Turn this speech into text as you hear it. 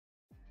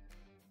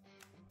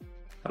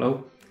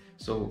Hello.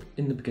 So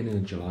in the beginning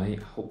of July,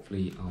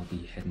 hopefully I'll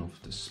be heading off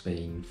to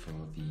Spain for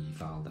the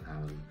Val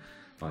D'Aran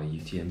by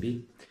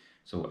UTMB.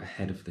 So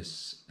ahead of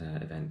this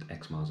event,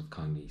 XMiles have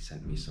kindly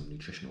sent me some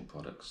nutritional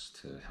products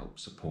to help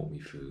support me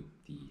through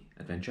the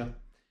adventure.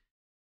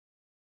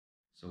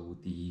 So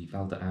the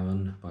Val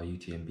D'Aran by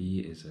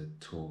UTMB is a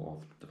tour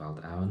of the Val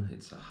D'Aran.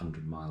 It's a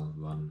 100-mile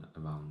run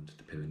around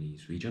the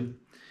Pyrenees region.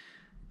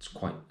 It's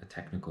quite a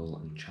technical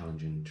and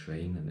challenging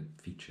terrain, and it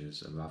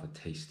features a rather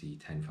tasty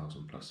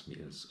 10,000 plus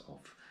meters of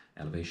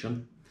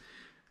elevation.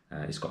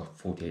 It's got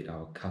a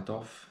 48-hour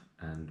cutoff,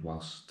 and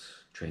whilst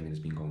training has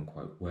been going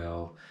quite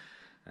well,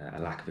 a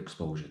lack of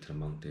exposure to the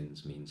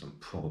mountains means I'm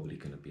probably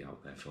going to be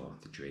out there for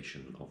the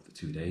duration of the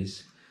 2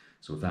 days.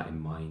 So with that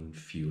in mind,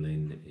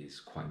 fueling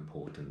is quite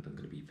important and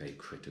going to be very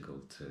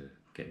critical to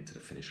getting to the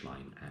finish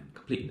line and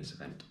completing this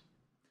event.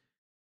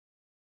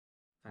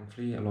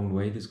 Thankfully, along the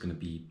way, there's going to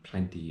be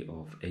plenty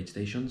of aid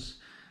stations,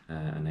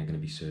 and they're going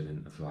to be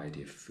serving a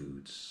variety of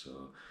foods.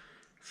 So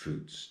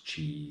fruits,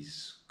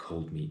 cheese,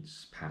 cold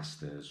meats,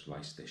 pastas,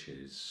 rice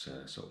dishes,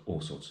 so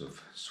all sorts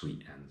of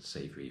sweet and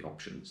savoury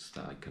options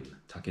that I can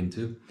tuck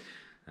into.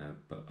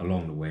 But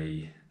along the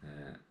way,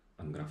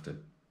 I'm going to have to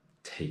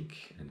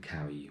take and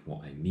carry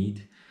what I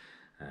need,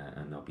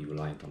 and I'll be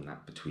reliant on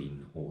that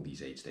between all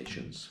these aid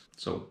stations.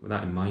 So with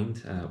that in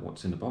mind,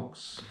 what's in the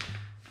box?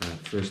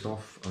 First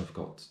off, I've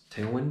got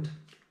Tailwind.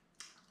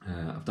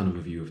 I've done a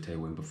review of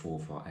Tailwind before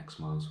for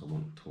XMiles, so I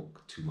won't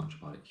talk too much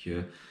about it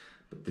here,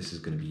 but this is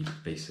going to be the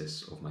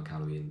basis of my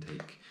calorie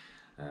intake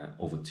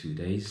over 2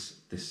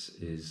 days. This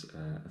is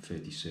a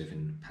 30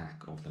 serving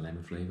pack of the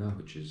lemon flavour,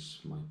 which is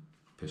my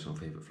personal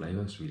favourite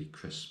flavour. It's really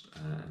crisp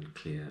and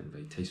clear and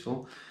very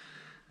tasteful.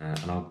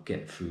 And I'll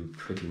get through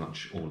pretty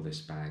much all of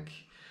this bag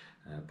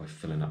by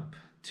filling up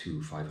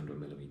 2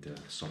 500ml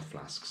soft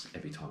flasks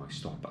every time I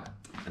stop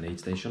at an aid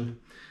station,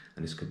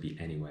 and this could be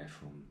anywhere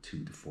from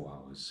 2 to 4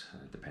 hours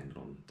depending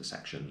on the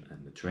section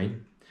and the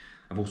terrain.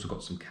 I've also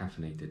got some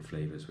caffeinated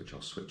flavours which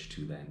I'll switch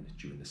to then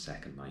during the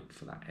second night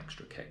for that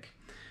extra kick.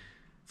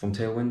 From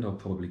Tailwind I'll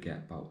probably get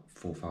about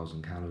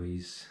 4,000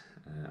 calories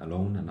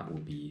alone, and that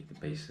will be the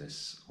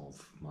basis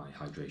of my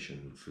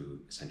hydration through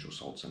essential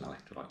salts and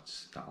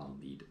electrolytes that I'll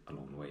need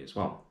along the way as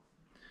well.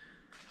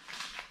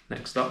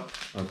 Next up,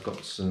 I've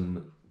got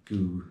some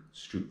Goo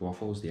Stroop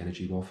waffles, the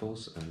energy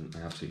waffles, and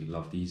I absolutely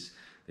love these.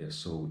 They are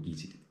so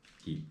easy to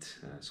eat,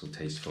 so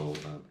tasteful,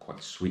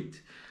 quite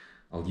sweet.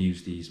 I'll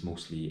use these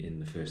mostly in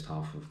the first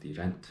half of the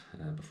event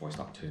before I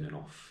start turning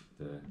off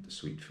the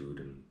sweet food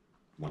and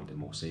wanting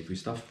more savoury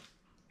stuff.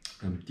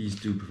 These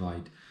do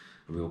provide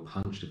a real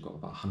punch. They've got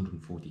about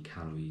 140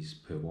 calories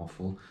per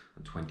waffle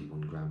and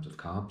 21 grams of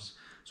carbs,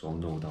 so I'll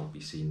no doubt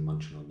be seen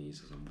munching on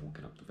these as I'm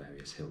walking up the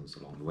various hills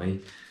along the way,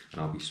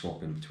 and I'll be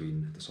swapping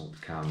between the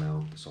salted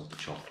caramel, the salted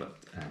chocolate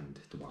and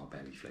the wild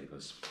berry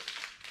flavours.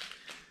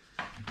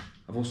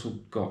 I've also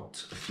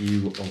got a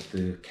few of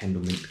the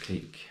Kendal Mint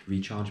Cake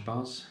recharge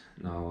bars.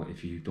 Now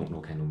if you don't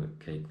know Kendal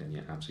Mint Cake, then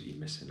you're absolutely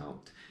missing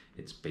out.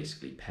 It's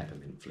basically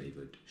peppermint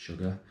flavoured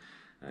sugar.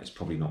 It's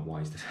probably not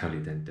wise to tell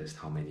your dentist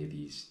how many of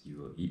these you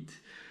will eat,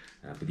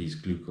 but these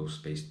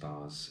glucose-based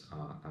bars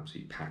are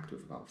absolutely packed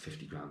with about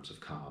 50 grams of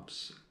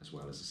carbs, as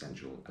well as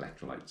essential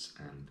electrolytes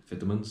and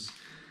vitamins.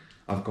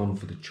 I've gone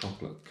for the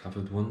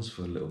chocolate-covered ones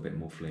for a little bit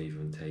more flavour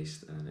and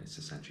taste, and it's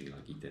essentially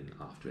like eating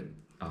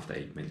after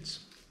 8 minutes.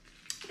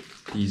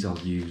 These I'll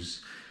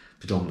use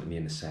predominantly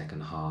in the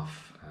second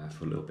half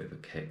for a little bit of a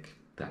kick,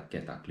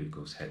 get that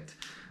glucose hit,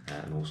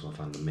 and also I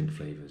found the mint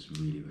flavour is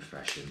really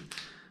refreshing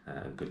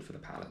and good for the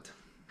palate.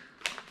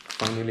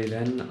 Finally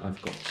then, I've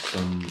got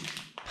some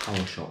power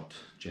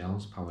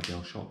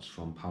gel shots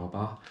from Power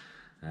Bar,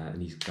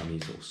 and these gummy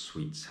little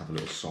sweets have a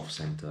little soft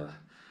centre,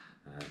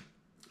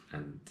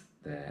 and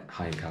they're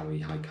high in calorie,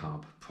 high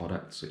carb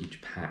products, so each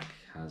pack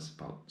has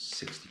about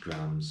 60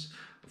 grams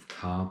of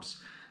carbs,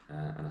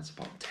 and that's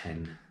about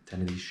 10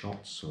 of these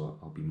shots, so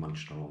I'll be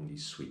munching along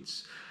these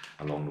sweets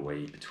along the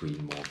way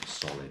between more of the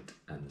solid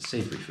and the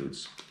savoury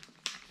foods.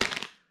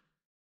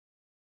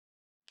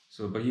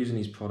 So by using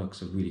these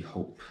products, I really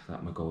hope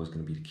that my goal is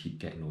going to be to keep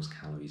getting those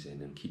calories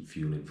in and keep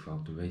fueling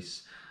throughout the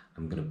race.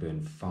 I'm going to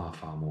burn far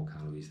more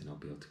calories than I'll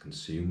be able to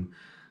consume,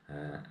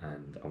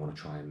 and I want to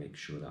try and make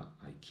sure that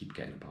I keep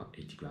getting about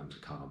 80 grams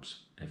of carbs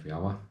every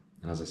hour.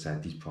 And as I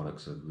said, these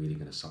products are really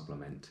going to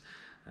supplement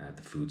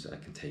the foods that I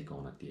can take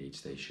on at the aid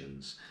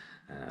stations,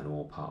 and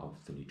all part of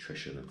the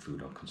nutrition and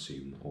food I'll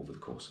consume over the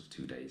course of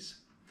 2 days.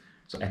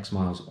 So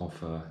XMiles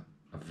offer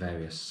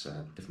various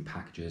different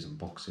packages and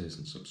boxes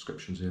and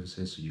subscription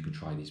services, so you can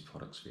try these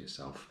products for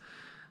yourself,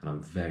 and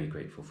I'm very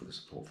grateful for the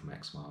support from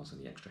XMiles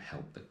and the extra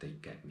help that they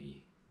give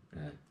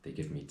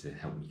me to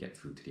help me get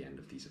through to the end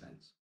of these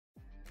events.